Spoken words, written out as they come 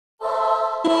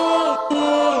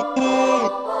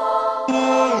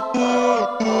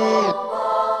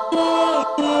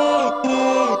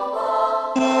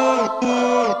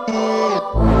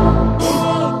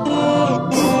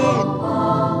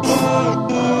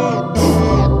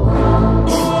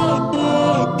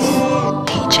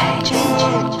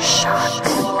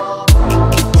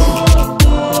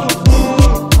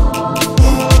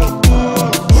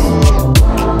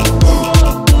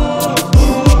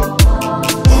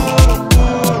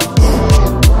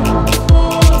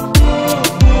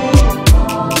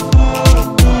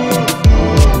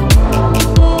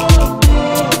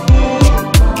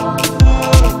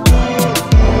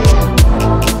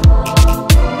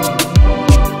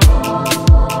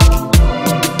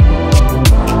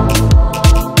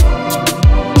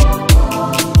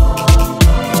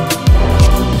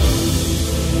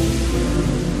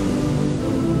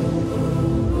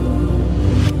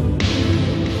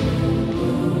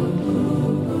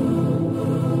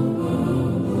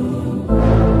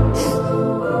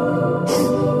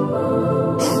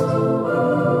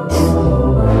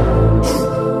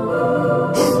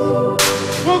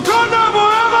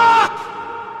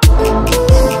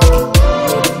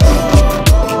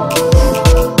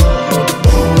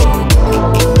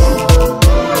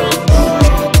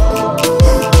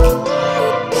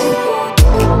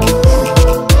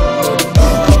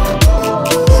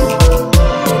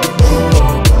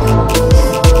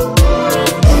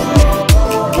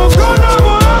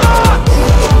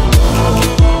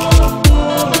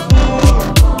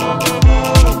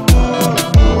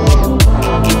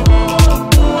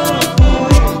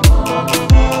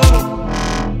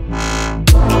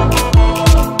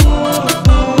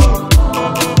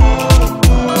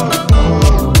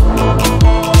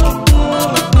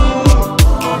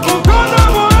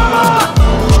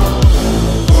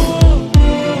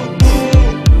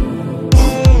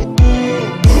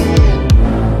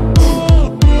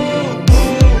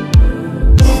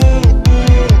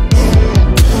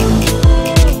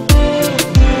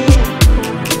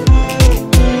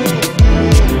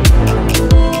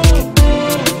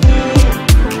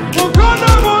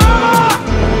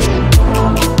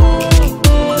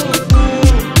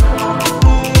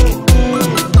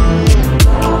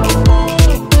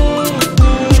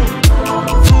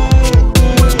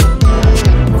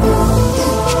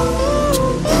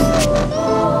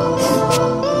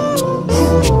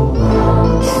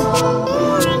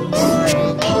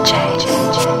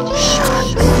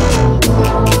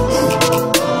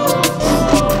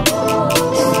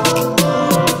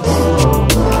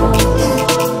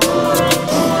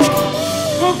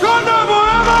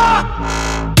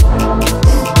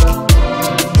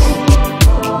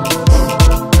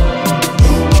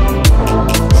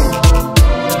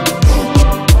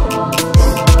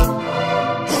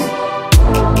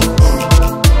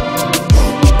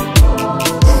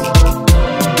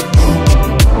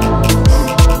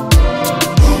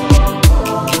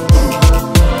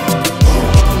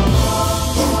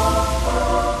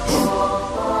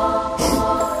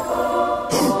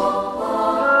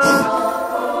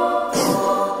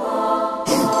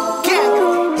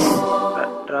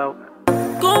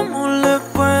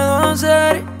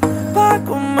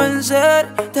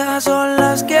convencerte, a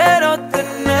solas quiero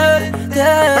tenerte.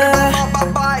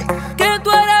 Que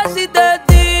tú eres y te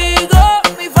digo,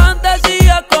 mi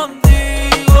fantasía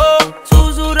contigo.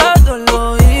 Susurrando el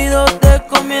oído te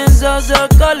comienzas a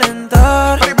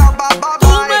calentar. Tú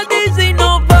me dices y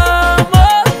nos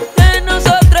vamos, que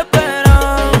nosotros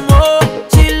esperamos.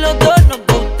 Si los dos nos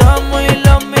gustamos y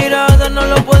la mirada no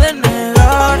lo pueden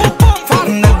negar.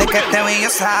 Desde que te vi yo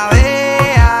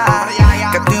sabía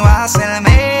que tú ibas a ser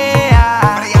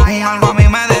mía. Algo a mí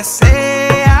me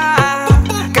desea,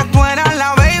 que tú eras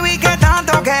la baby que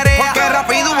tanto quería. Porque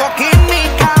rápido hubo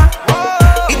química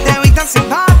y te vi tan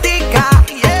simpática.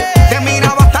 Te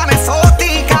miraba tan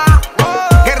exótica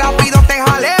que rápido te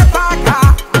jalé pa'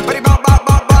 acá.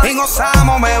 Y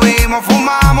gozamos, bebimos,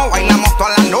 fumamos, bailamos toda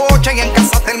la noche y en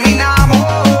casa terminamos.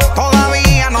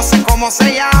 Todavía no sé cómo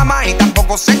se llama y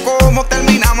tampoco sé cómo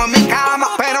terminamos en mi cama.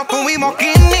 Pero tuvimos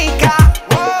química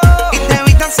y te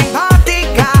vi tan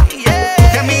simpática.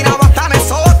 Te miraba tan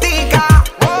exótica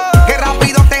que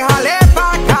rápido te jalé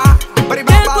pa' acá. Que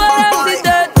tú eres y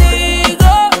te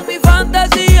digo, mi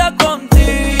fantasía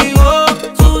contigo.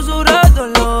 Susurrando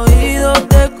el oído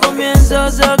te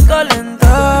comienzas a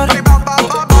calentar.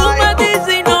 Tú me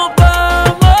dices y nos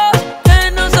vamos,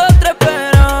 que nosotros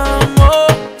esperamos.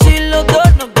 Si los dos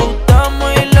nos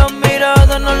gustamos y la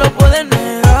mirada no lo pueden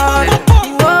negar.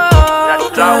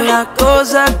 Wow, las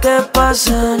cosas que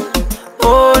pasan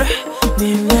por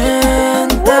mi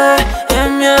mente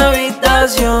en mi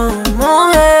habitación,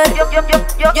 mujer.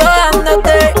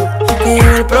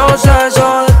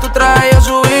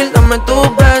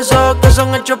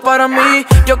 hechos para mí.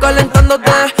 Yo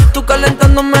calentándote, tú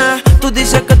calentándome. Tú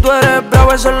dices que tú eres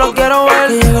bravo, eso lo quiero ver.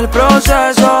 Que llega el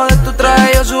proceso de tu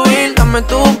traje yo subir. Dame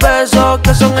tus besos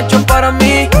que son hechos para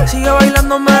mí. Sigue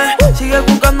bailándome, sigue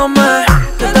buscándome,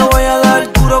 que te voy a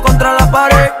dar duro contra la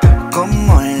pared.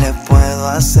 ¿Cómo le puedo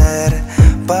hacer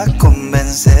pa'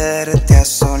 convencerte? A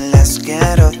solas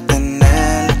quiero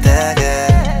tenerte.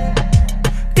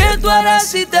 ¿Qué tú harás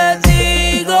si te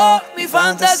digo mi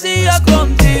fantasía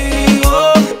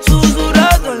contigo?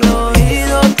 Susurrando el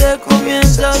oído te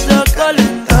comienzas a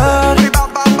calentar.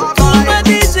 Tú me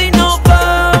dices y nos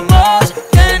vamos,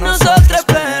 que nosotros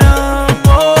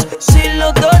esperamos. Si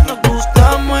los dos nos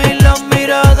gustamos y la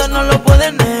mirada no lo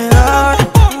pueden negar.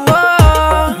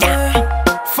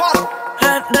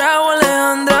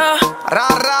 Alejandro,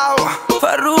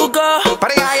 Farruko,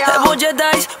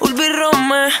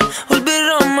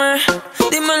 Ulbirome,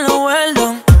 dímelo,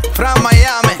 Weldon. From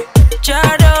Miami,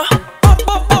 Charo,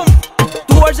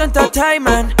 Towards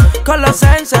Entertainment, con la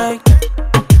Sensei,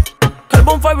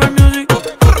 Carbon Fiber Music.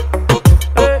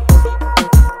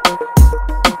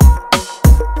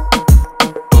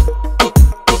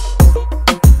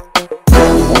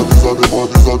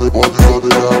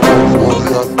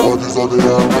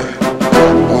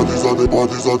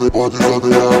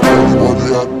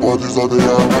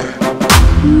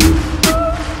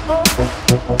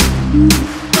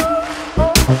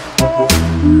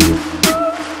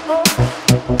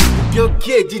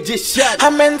 Okay, DJ Shot.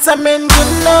 I'm in, you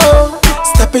know.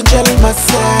 Stop enjoying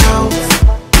myself.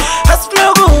 I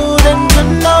smell good and you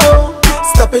know.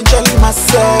 Stop enjoying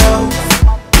myself.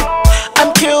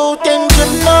 I'm cute and you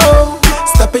know.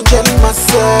 Stop enjoying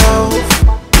myself.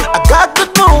 I got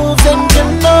good moves and you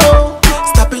know.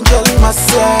 Stop enjoying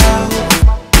myself.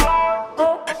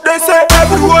 They say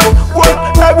everyone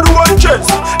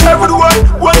chase. Everyone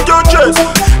want your chase.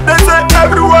 They say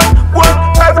everyone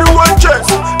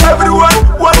chase. Everyone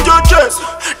want your chase.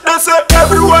 They say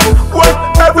everyone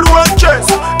chase.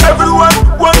 Everyone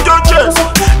want your chase.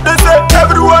 They say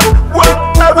everyone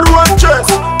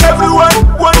chase. Everyone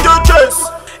want your chase.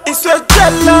 It's so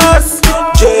jealous,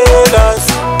 jealous,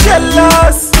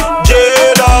 jealous,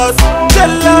 jealous,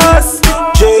 jealous,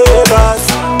 jealous.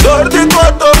 Gordito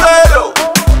Tobero.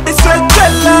 It's so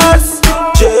jealous,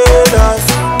 jealous,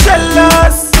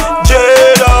 jealous,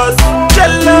 jealous,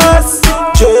 jealous,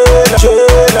 jealous,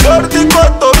 jealous. Gordito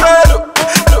Tobero.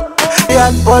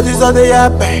 Bodies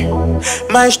odeiam,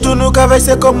 mas tu nunca vai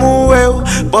ser como eu.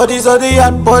 Bodies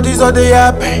odeiam,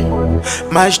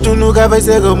 mas tu nunca vai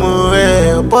ser como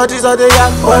eu. Bodies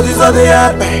odeiam,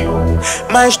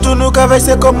 mas tu nunca vai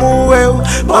ser como eu.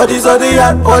 Bodies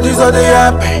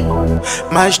odeiam,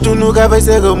 mas tu nunca vai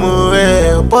ser como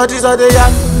eu. Bodies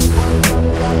odeiam.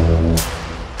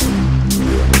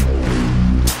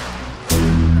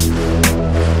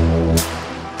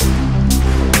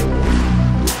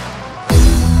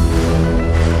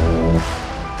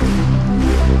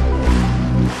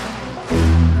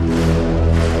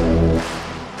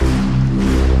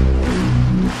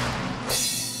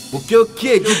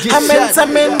 Okay, DJ Shot.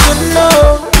 I'm in, you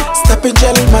know. Stop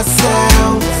enjoying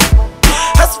myself.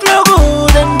 I smell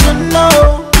good and you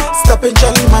know. Stop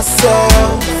enjoying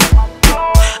myself.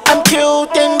 I'm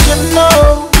cute and you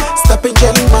know. Stop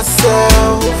enjoying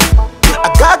myself. I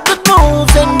got good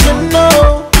moves and you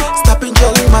know. Stop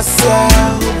enjoying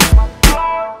myself.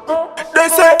 They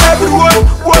say everyone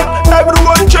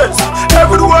chase.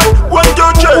 Everyone want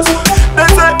your chase. They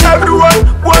say everyone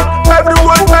want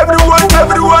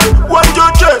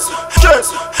your chase.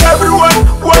 Chase. Everyone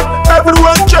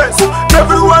chase.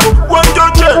 Everyone want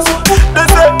your chase. They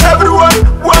say everyone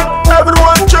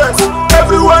chase.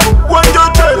 Everyone want your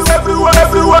chase.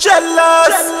 Everyone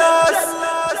Jealous.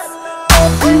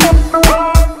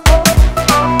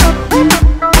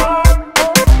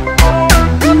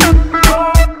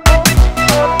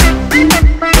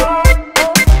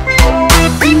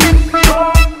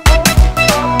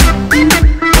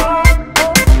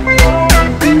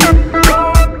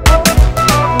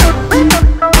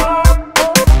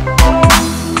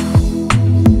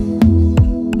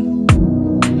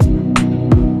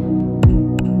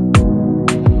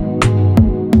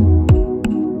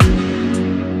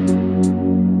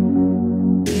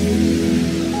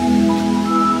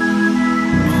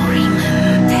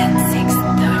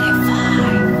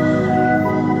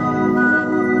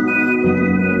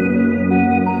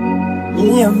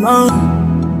 Mi amor,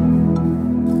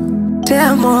 te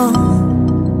amo.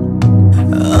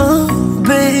 Oh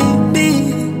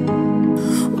baby,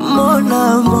 mon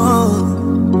amor.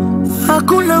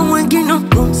 Hakuna mwingine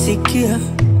kumsikia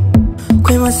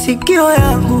kwa masikio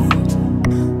yangu.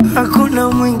 Hakuna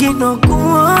mwingine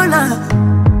kuona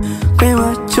kwenye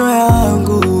macho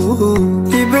yangu.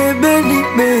 Nibebe,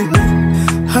 nibebe,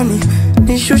 honey,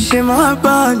 nishushe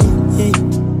mabani.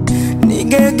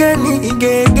 Nigege,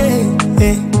 nigege,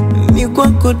 ni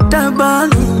kwako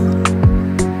tabani.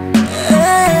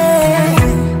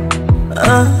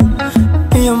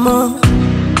 Mi amor,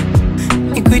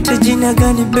 nikuite jina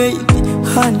gani baby,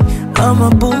 honey, I'm a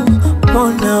boo,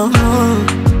 mon amour.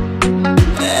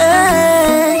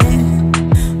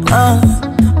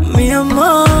 Mi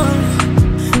amor,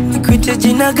 nikuite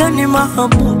jina gani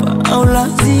mahabuba au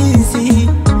lazizi,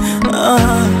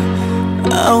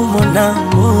 au mon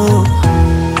amour.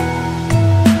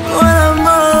 Mon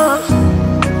amour,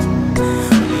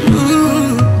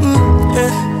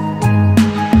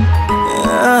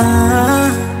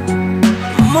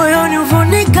 moyoni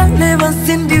ufunika, never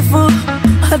seen before.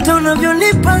 Hata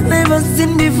unavyonipa, never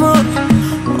seen before.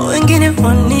 Wengine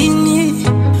kwa nini?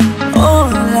 Oh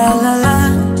la la la,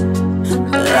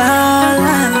 la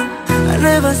la, I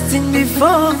never seen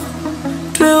before.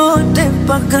 Twe wote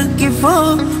mpaka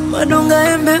kifo,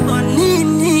 madonga embe kwa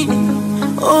nini?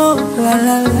 Oh la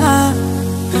la la,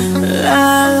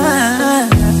 la la.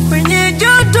 Kwenye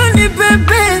joto ni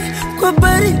pepe, kwa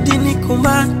baridi ni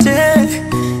kumate.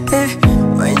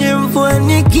 Kwenye mvua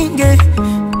ni kinge,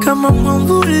 kama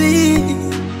mwambuli.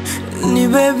 Ni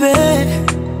bebe,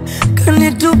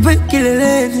 kanitupe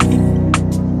kileleni.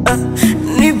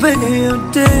 Nipe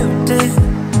yote yote,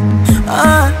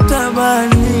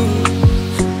 atabani.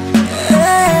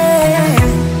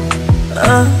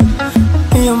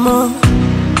 Mi amor,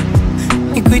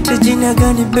 nikuite jina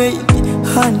gani baby,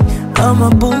 honey, I'm a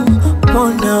boo,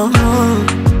 mon amour.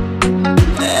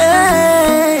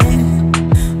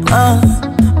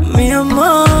 Mi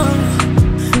amor,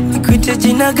 nikuite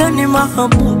jina gani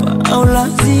mahabuba au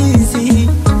lazizi,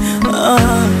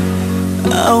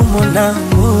 au mon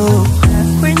amour.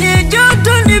 Kwenye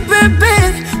joto ni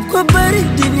pepe, kwa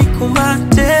baridi ni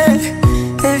kumate.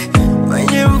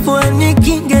 Kwenye mvua ni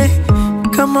kinge,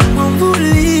 kama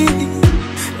mwambuli.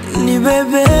 Ni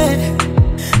bebe,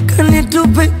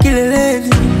 kanitupe kileleni.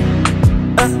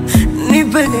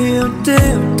 Nipe yote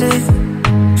yote,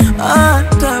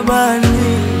 atabani.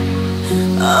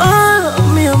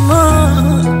 Mi amor.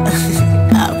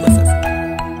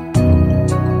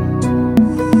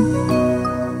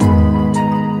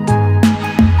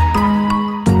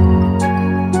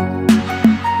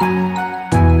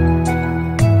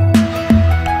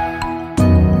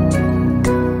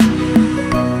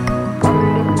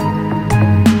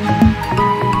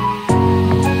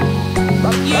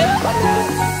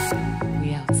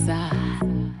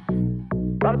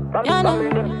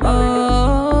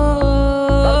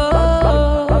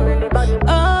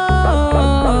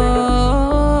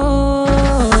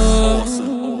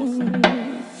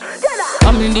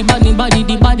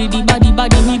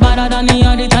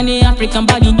 African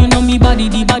body, you know me body,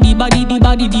 the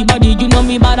body, you know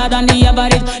me better than the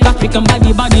average African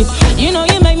body. You know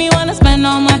you make me wanna spend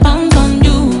all my pounds on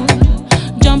you,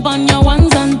 jump on your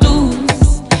ones and twos,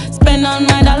 spend all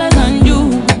my dollars on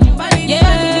you.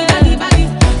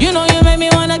 Yeah, you know you make me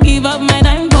wanna give up my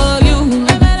time for you.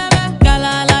 Girl,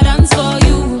 I'll dance for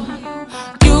you.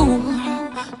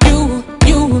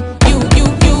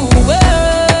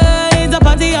 Well, it's a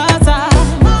party outside.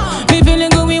 Me feeling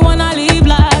good, we wanna live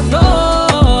life.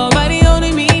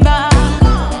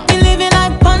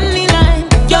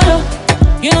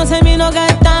 Say me no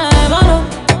got time, I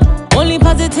know. Only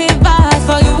positive vibes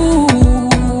for you.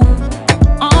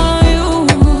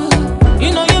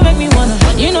 You know you make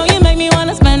me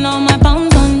wanna spend all my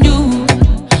pounds on you,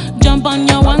 jump on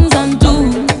your ones and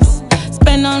twos,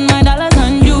 spend all my dollars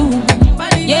on you.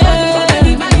 Yeah,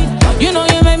 you know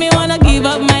you make me wanna give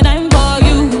up my time for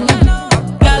you.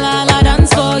 Girl, I'll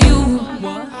dance for you.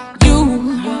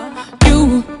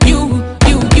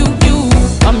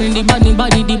 I'm in the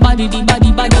body, me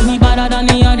better than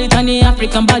the other than the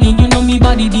African body. You know me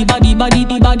body, the body.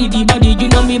 You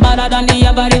know me better than the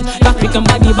average African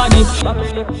body.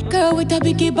 Girl with a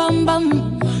biggie bam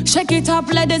bam, shake it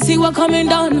up, let it see what coming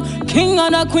down. King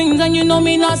of the queens and you know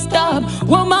me not stop.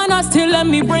 Woman, I still let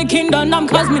me breaking down. I'm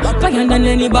cause me fire than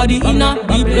anybody in a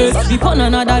deep place. Be on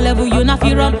another level, you not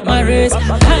feel run my race. I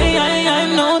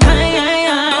no time.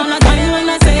 I'm not time when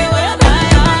I say what I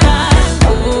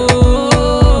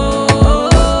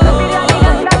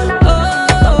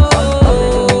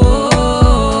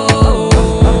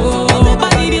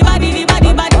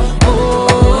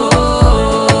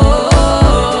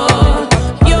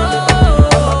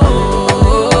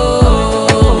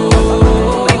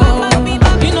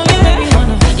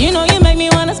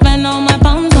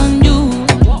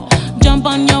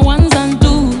on your ones and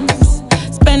twos,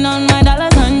 spend all my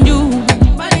dollars on you.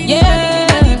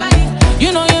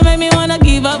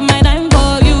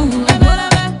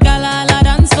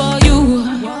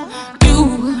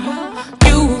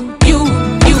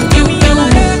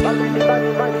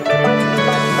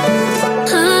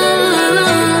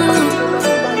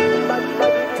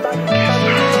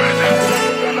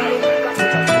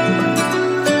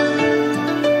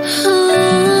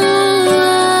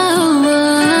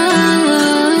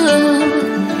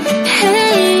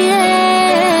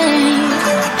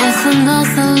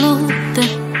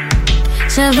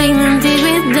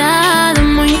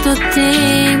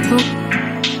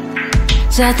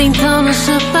 Já tentou nos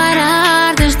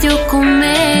separar desde o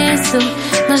começo,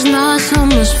 mas nós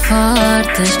somos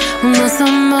fortes, o nosso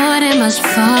amor é mais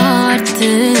forte.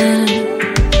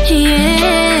 E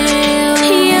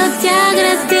eu te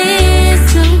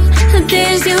agradeço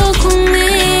desde o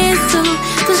começo.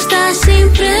 Tu estás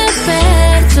sempre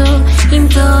perto, em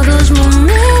todos os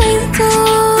momentos.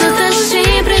 Tu estás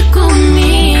sempre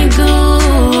comigo.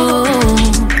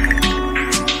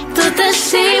 Tu estás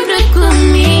sempre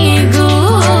comigo.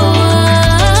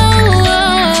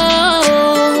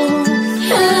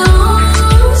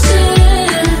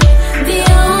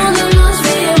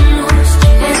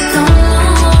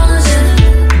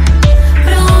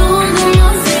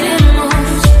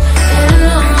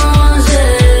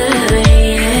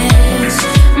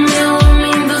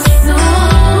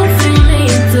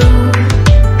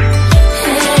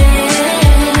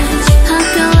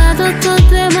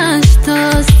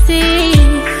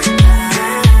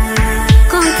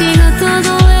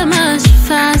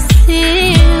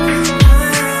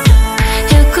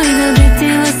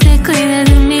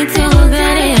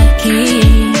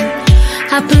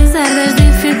 Apesar das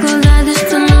dificuldades,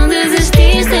 tu não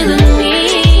desististe de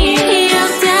mim. E eu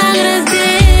te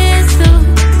agradeço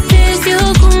desde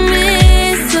o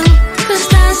começo. Tu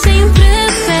estás sempre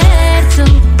perto,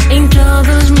 em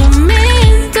todos os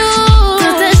momentos. Tu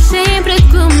estás sempre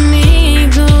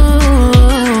comigo.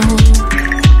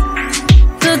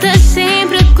 Tu estás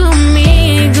sempre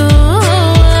comigo.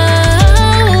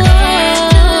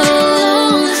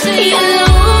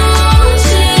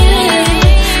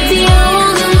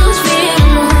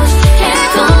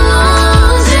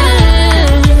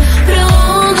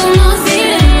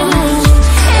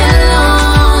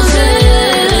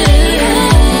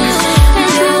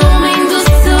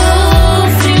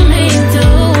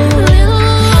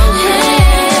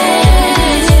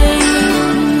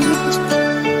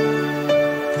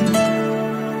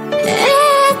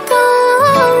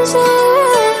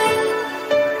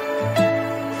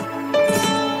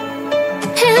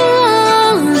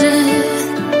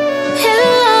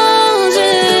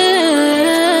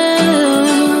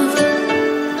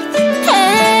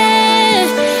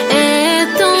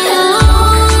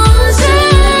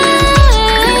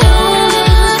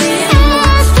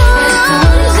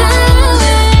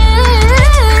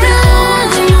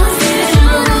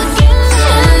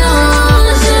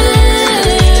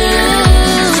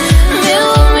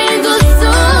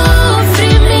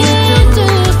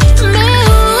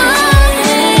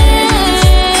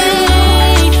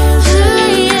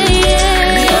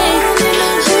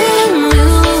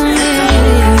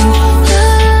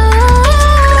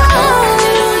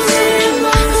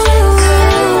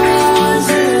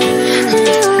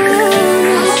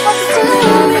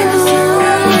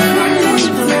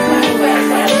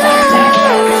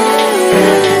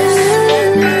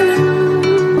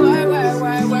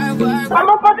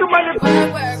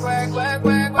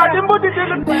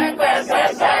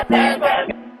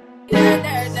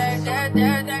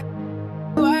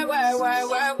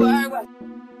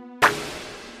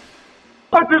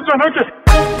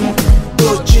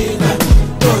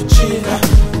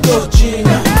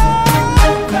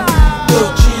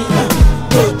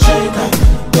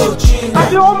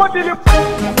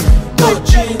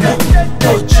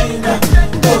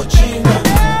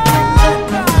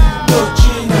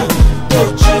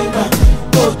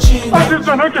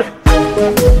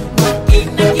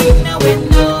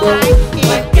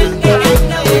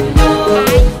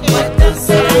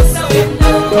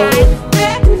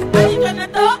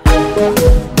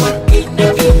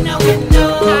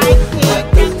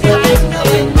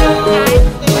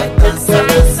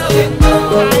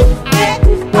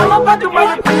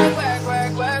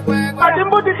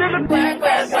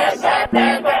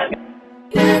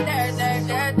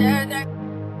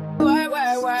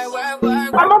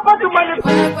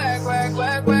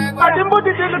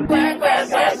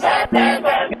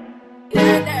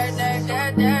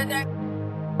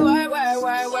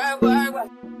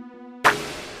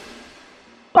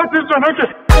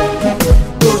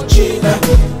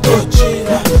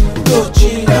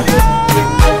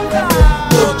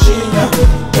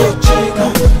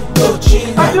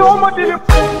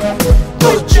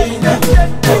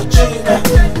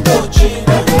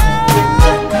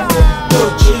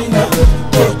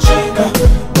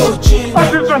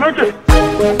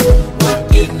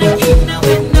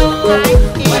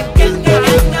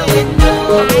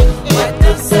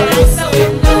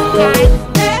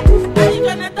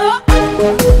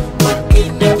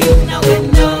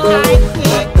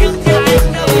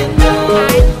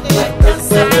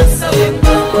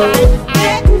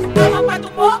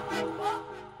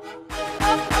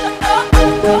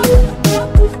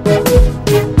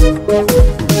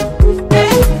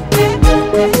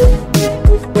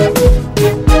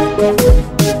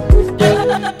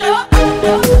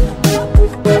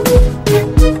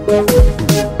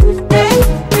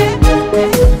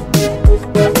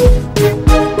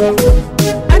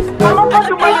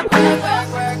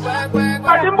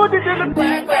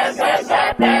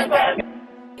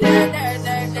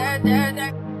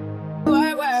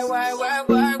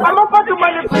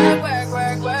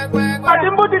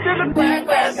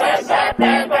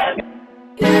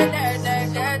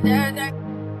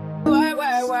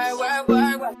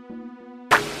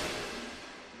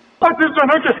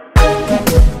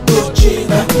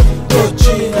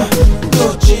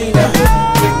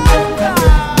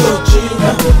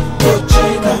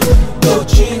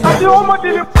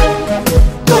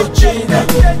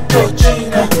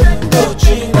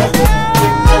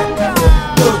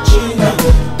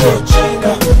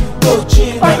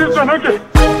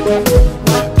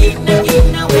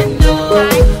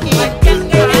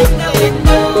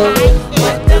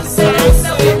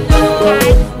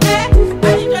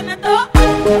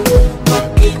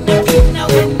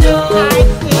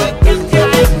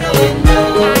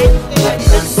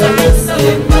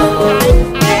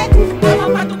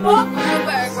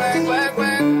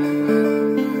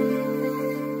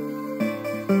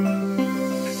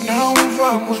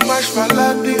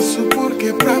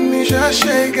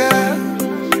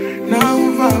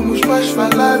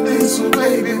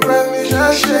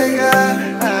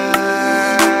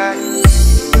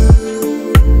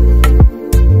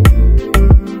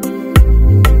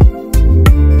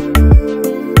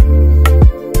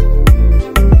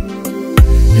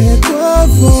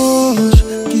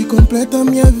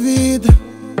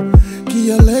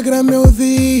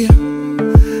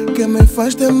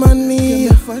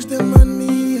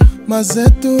 Mas é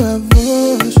tua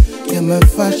voz que me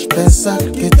faz pensar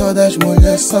que todas as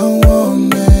mulheres são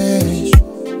homens.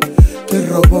 Que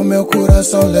roubou meu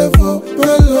coração, levou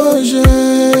pra longe.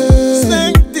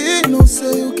 Sem ti não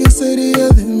sei o que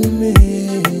seria de mim.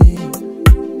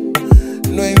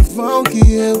 Não é em vão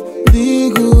que eu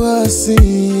digo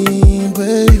assim,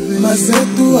 baby. Mas é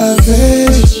tua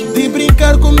vez de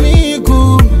brincar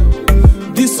comigo,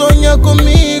 de sonhar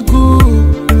comigo.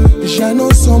 Já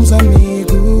não somos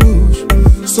amigos,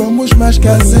 somos mais que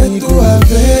amigos. É tua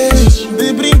vez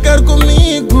de brincar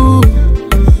comigo,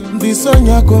 de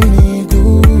sonhar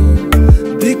comigo,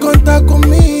 de contar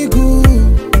comigo.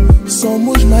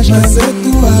 Somos mais que amigos. Mas é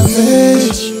tua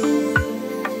vez.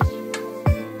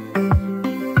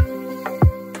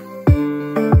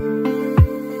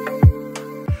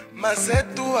 Mas é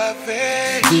tua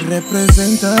vez de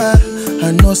representar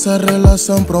a nossa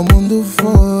relação pro mundo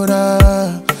fora.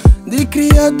 De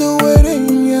criar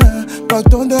doerinha pra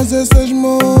todas essas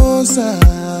moças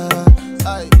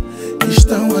que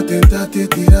estão a tentar te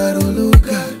tirar o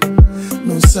lugar.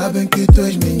 Não sabem que tu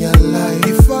és minha life.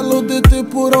 E falo de ti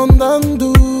por onde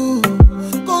ando,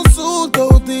 consulta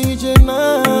o DJ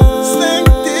Nan. Sem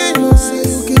ti não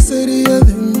sei o que seria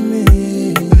de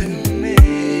mim.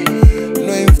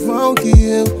 Não é em vão que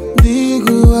eu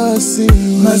digo assim.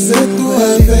 Mas é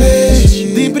tua vez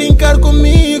de brincar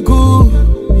comigo,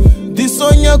 de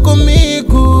sonhar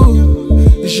comigo.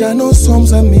 Já não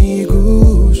somos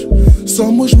amigos,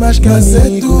 somos mais que amigos. Mas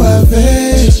é tua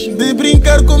vez de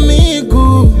brincar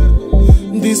comigo,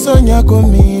 de sonhar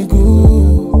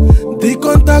comigo, de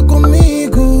contar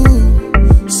comigo.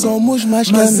 Somos mais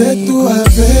que amigos. Mas é tua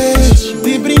vez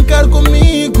de brincar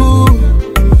comigo,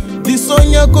 de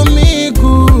sonhar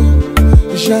comigo.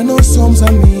 Já não somos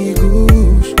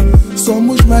amigos,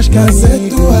 somos mais que amigos. Mas é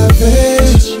tua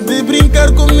vez de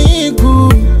brincar comigo,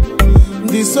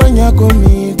 de sonhar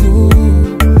comigo,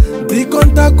 de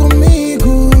contar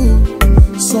comigo.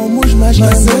 Somos mais que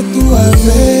amigos. Mas é tua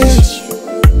vez.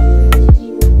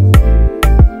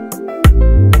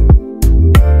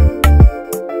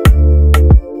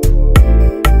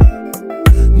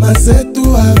 Mas é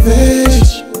tua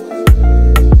vez.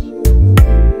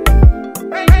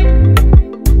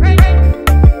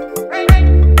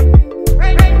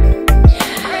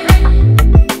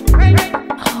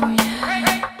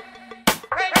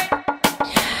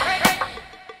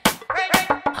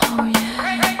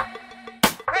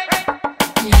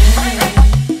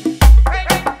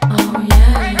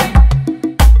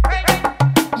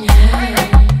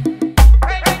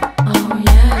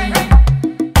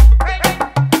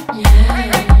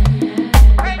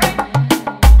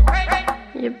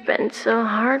 So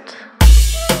hard.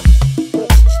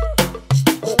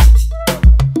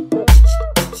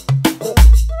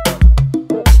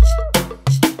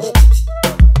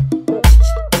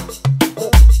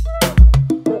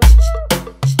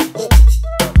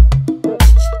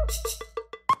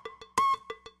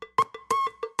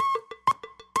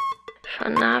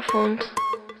 Vanavond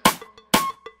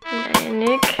jij en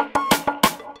ik,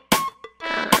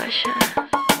 Tarraxa.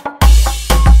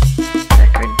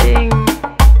 Lekker ding.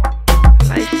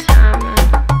 Wij samen.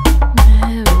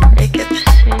 Ik heb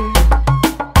zin.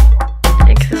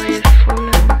 Ik wil je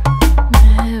voelen.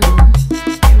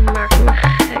 Je maakt me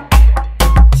gek.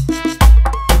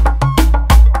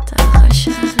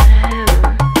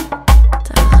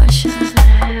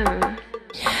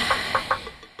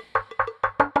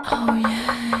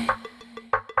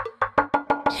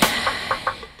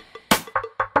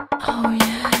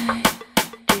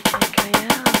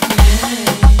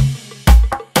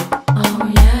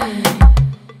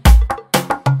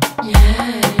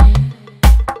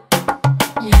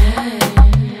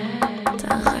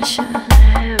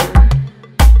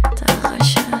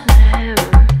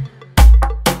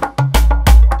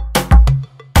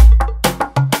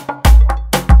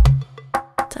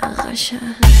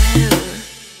 Tarraxa,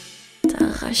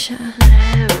 Tarraxa.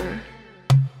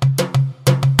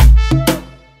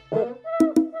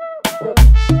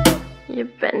 You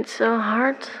bent so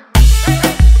hard.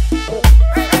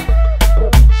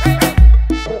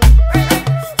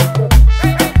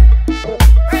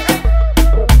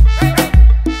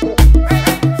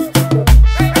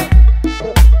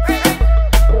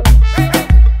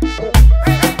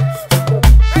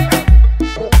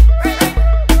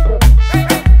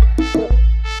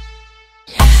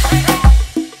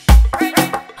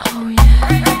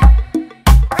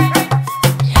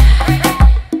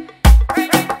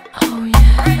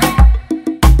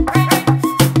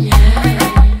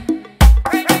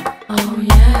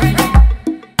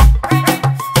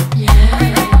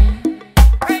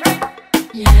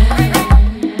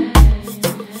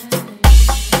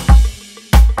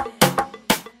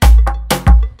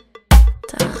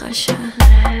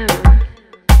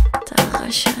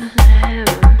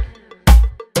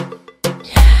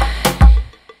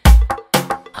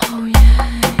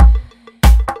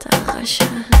 Tarraxa,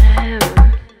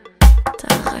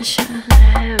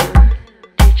 Tarraxa.